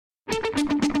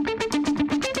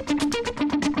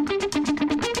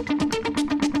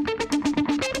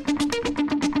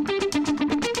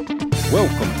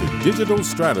Welcome to Digital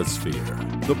Stratosphere,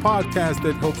 the podcast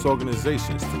that helps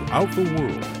organizations throughout the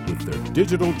world with their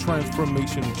digital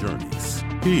transformation journeys.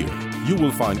 Here, you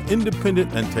will find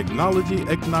independent and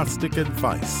technology-agnostic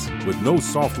advice with no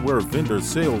software vendor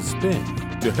sales spin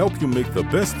to help you make the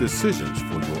best decisions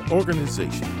for your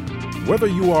organization. Whether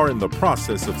you are in the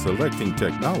process of selecting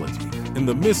technology, in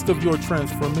the midst of your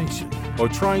transformation, or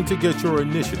trying to get your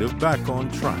initiative back on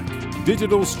track,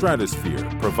 Digital Stratosphere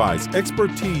provides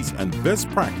expertise and best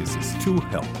practices to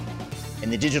help. In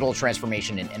the digital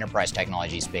transformation and enterprise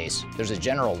technology space, there's a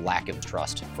general lack of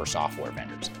trust for software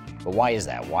vendors. But why is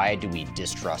that? Why do we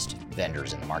distrust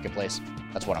vendors in the marketplace?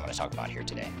 That's what I'm going to talk about here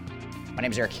today. My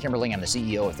name is Eric Kimberling. I'm the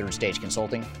CEO of Third Stage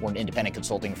Consulting. We're an independent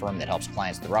consulting firm that helps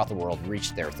clients throughout the world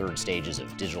reach their third stages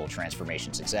of digital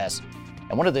transformation success.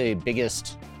 And one of the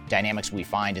biggest dynamics we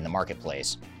find in the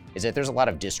marketplace is that there's a lot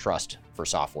of distrust for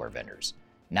software vendors.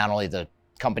 Not only the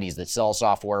companies that sell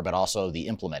software, but also the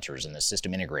implementers and the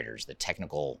system integrators, the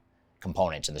technical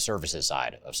components and the services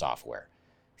side of software.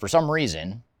 For some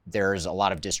reason, there's a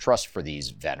lot of distrust for these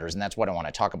vendors, and that's what I want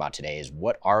to talk about today is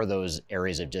what are those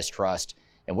areas of distrust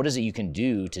and what is it you can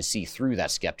do to see through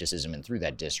that skepticism and through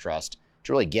that distrust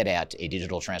to really get at a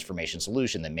digital transformation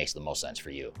solution that makes the most sense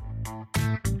for you.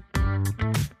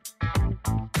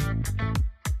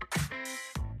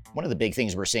 One of the big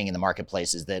things we're seeing in the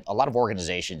marketplace is that a lot of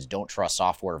organizations don't trust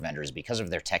software vendors because of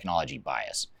their technology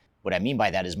bias. What I mean by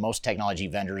that is most technology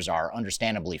vendors are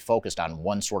understandably focused on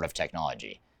one sort of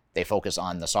technology. They focus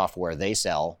on the software they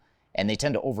sell, and they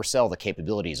tend to oversell the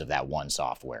capabilities of that one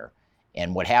software.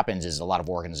 And what happens is a lot of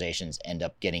organizations end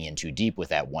up getting in too deep with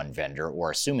that one vendor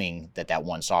or assuming that that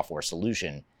one software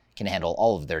solution can handle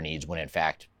all of their needs when in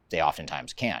fact they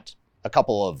oftentimes can't. A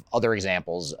couple of other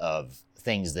examples of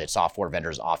things that software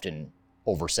vendors often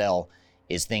oversell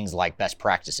is things like best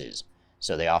practices.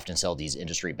 So they often sell these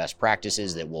industry best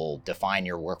practices that will define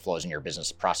your workflows and your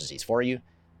business processes for you.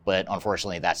 But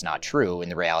unfortunately, that's not true.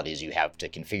 And the reality is you have to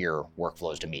configure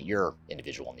workflows to meet your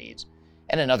individual needs.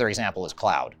 And another example is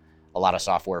cloud. A lot of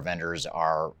software vendors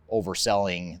are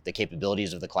overselling the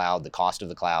capabilities of the cloud, the cost of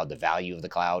the cloud, the value of the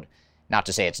cloud. Not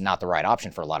to say it's not the right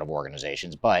option for a lot of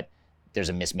organizations, but there's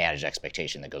a mismanaged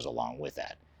expectation that goes along with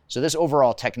that. So this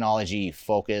overall technology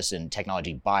focus and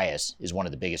technology bias is one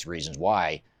of the biggest reasons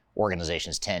why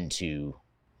organizations tend to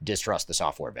distrust the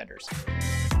software vendors.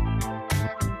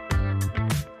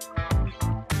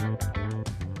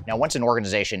 Now, once an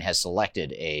organization has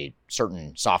selected a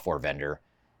certain software vendor,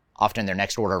 often their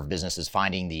next order of business is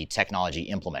finding the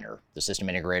technology implementer, the system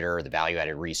integrator, the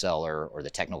value-added reseller, or the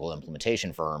technical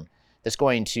implementation firm that's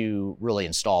going to really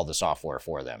install the software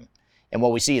for them. And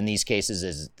what we see in these cases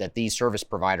is that these service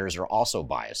providers are also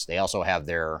biased. They also have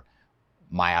their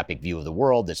myopic view of the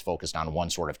world that's focused on one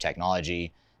sort of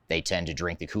technology. They tend to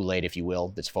drink the Kool-Aid, if you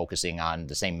will, that's focusing on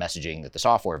the same messaging that the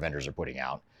software vendors are putting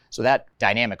out. So that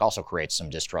dynamic also creates some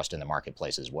distrust in the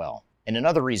marketplace as well. And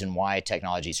another reason why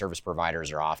technology service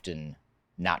providers are often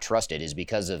not trusted is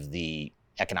because of the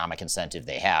economic incentive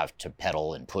they have to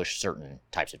peddle and push certain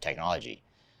types of technology.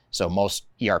 So most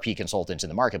ERP consultants in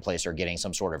the marketplace are getting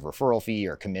some sort of referral fee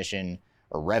or commission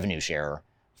or revenue share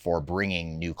for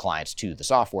bringing new clients to the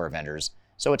software vendors.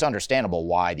 So it's understandable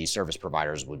why these service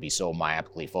providers would be so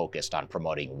myopically focused on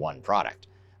promoting one product.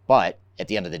 But at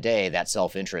the end of the day, that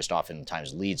self-interest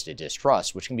oftentimes leads to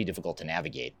distrust, which can be difficult to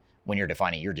navigate when you're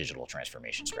defining your digital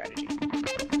transformation strategy.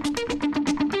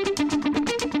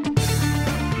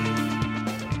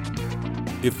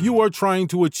 If you are trying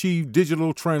to achieve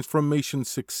digital transformation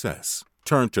success,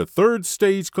 turn to Third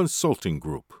Stage Consulting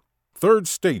Group. Third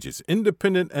Stage's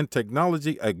independent and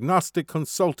technology-agnostic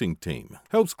consulting team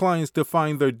helps clients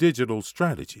define their digital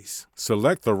strategies,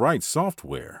 select the right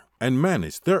software, and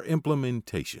manage their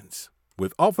implementations.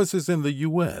 With offices in the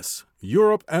U.S.,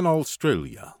 Europe, and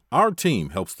Australia, our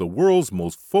team helps the world's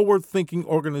most forward-thinking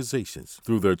organizations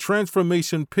through their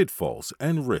transformation pitfalls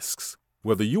and risks.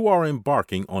 Whether you are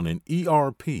embarking on an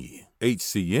ERP,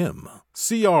 HCM,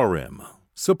 CRM,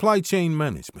 supply chain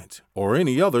management, or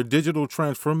any other digital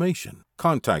transformation,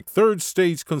 contact Third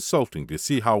Stage Consulting to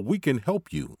see how we can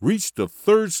help you reach the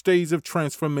third stage of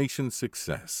transformation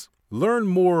success. Learn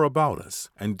more about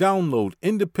us and download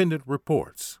independent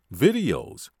reports,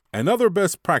 videos, and other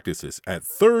best practices at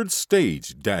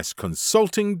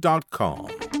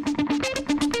thirdstage-consulting.com.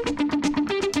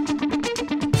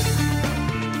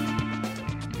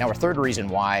 Now, a third reason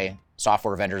why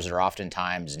software vendors are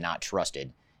oftentimes not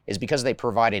trusted is because they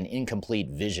provide an incomplete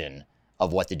vision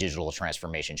of what the digital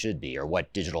transformation should be or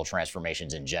what digital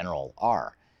transformations in general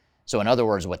are. So in other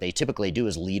words, what they typically do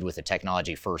is lead with a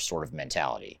technology first sort of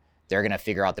mentality. They're going to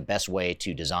figure out the best way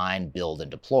to design, build,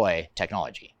 and deploy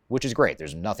technology, which is great.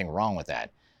 There's nothing wrong with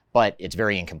that. But it's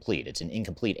very incomplete. It's an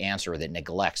incomplete answer that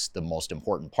neglects the most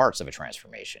important parts of a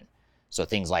transformation. So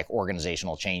things like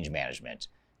organizational change management,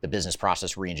 the business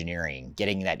process reengineering,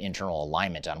 getting that internal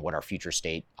alignment on what our future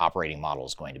state operating model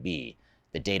is going to be,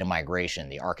 the data migration,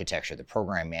 the architecture, the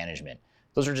program management.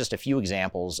 Those are just a few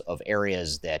examples of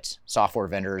areas that software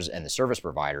vendors and the service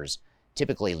providers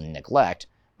typically neglect,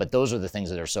 but those are the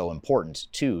things that are so important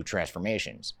to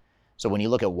transformations. So when you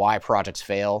look at why projects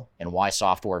fail and why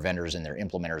software vendors and their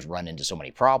implementers run into so many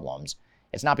problems,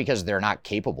 it's not because they're not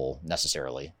capable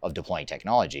necessarily of deploying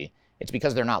technology. It's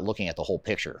because they're not looking at the whole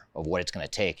picture of what it's going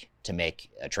to take to make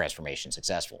a transformation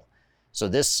successful. So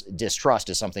this distrust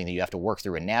is something that you have to work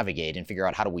through and navigate and figure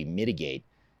out how do we mitigate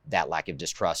that lack of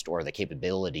distrust or the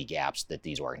capability gaps that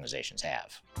these organizations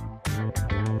have.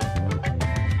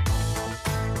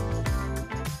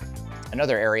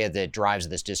 Another area that drives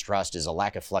this distrust is a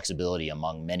lack of flexibility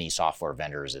among many software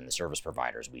vendors and the service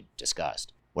providers we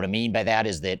discussed. What I mean by that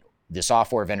is that the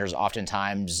software vendors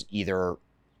oftentimes either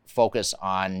focus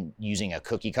on using a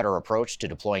cookie cutter approach to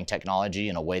deploying technology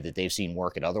in a way that they've seen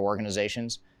work at other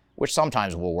organizations, which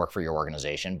sometimes will work for your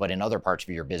organization, but in other parts of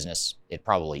your business, it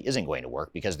probably isn't going to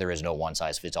work because there is no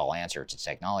one-size-fits-all answer to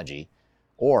technology.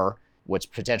 Or what's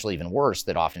potentially even worse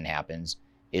that often happens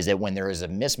is that when there is a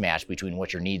mismatch between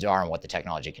what your needs are and what the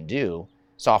technology can do,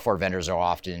 software vendors are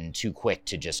often too quick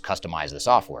to just customize the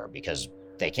software because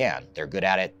they can. They're good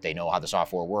at it. They know how the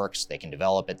software works. They can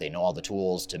develop it. They know all the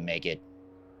tools to make it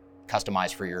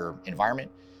customized for your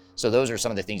environment. So those are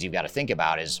some of the things you've got to think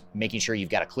about, is making sure you've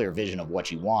got a clear vision of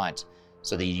what you want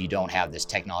so that you don't have this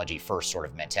technology first sort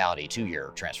of mentality to your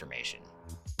transformation.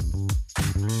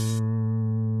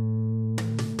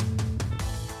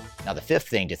 Now, the fifth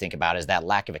thing to think about is that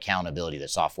lack of accountability that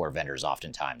software vendors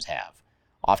oftentimes have.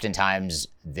 Oftentimes,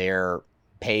 they're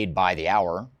paid by the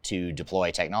hour to deploy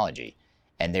technology,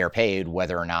 and they're paid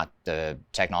whether or not the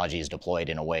technology is deployed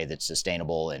in a way that's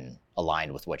sustainable and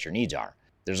aligned with what your needs are.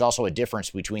 There's also a difference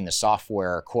between the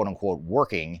software, quote unquote,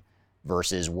 working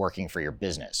versus working for your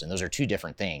business. And those are two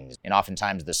different things. And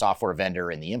oftentimes the software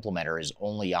vendor and the implementer is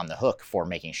only on the hook for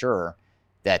making sure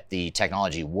that the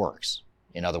technology works.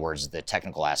 In other words, the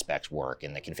technical aspects work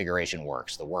and the configuration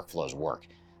works, the workflows work.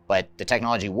 But the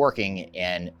technology working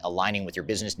and aligning with your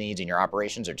business needs and your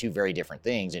operations are two very different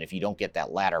things. And if you don't get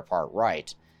that latter part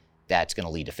right, that's going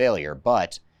to lead to failure.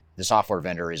 But the software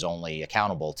vendor is only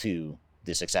accountable to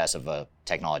the success of a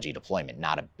technology deployment,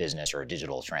 not a business or a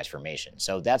digital transformation.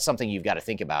 So that's something you've got to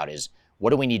think about, is what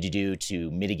do we need to do to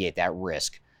mitigate that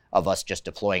risk of us just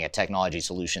deploying a technology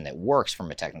solution that works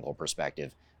from a technical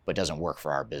perspective, but doesn't work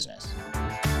for our business.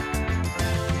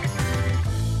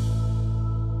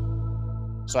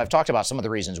 So I've talked about some of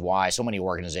the reasons why so many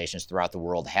organizations throughout the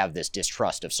world have this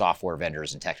distrust of software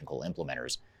vendors and technical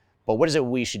implementers. But what is it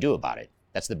we should do about it?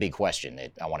 That's the big question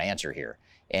that I want to answer here.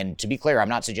 And to be clear, I'm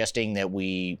not suggesting that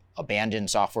we abandon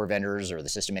software vendors or the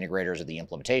system integrators or the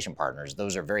implementation partners.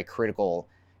 Those are very critical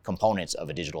components of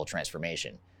a digital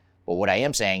transformation. But what I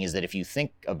am saying is that if you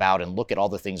think about and look at all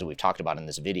the things that we've talked about in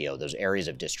this video, those areas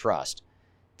of distrust,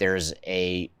 there's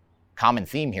a common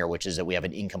theme here, which is that we have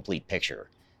an incomplete picture.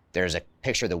 There's a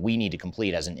picture that we need to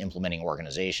complete as an implementing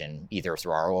organization, either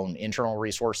through our own internal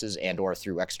resources and or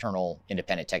through external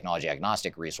independent technology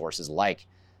agnostic resources like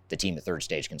the team at Third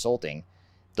Stage Consulting.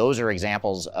 Those are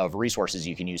examples of resources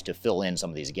you can use to fill in some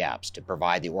of these gaps, to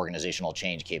provide the organizational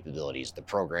change capabilities, the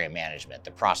program management,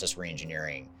 the process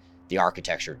reengineering, the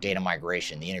architecture, data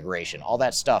migration, the integration, all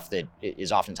that stuff that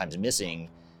is oftentimes missing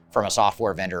from a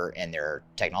software vendor and their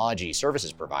technology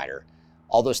services provider.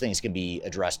 All those things can be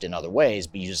addressed in other ways,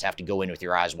 but you just have to go in with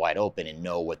your eyes wide open and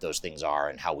know what those things are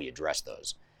and how we address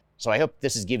those. So I hope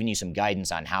this has given you some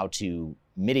guidance on how to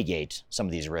mitigate some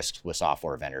of these risks with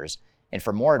software vendors. And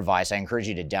for more advice, I encourage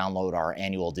you to download our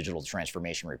annual digital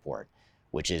transformation report,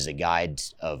 which is a guide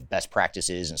of best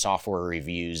practices and software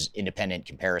reviews, independent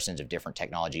comparisons of different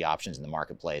technology options in the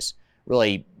marketplace.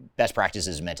 Really, best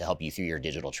practices meant to help you through your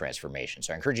digital transformation.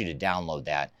 So I encourage you to download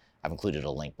that. I've included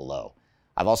a link below.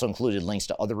 I've also included links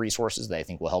to other resources that I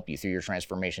think will help you through your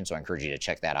transformation, so I encourage you to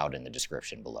check that out in the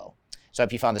description below. So I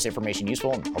hope you found this information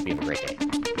useful and hope you have a great day.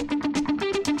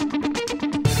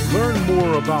 Learn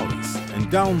more about us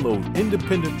and download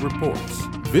independent reports,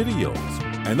 videos,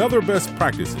 and other best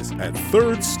practices at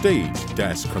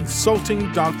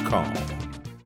thirdstage-consulting.com.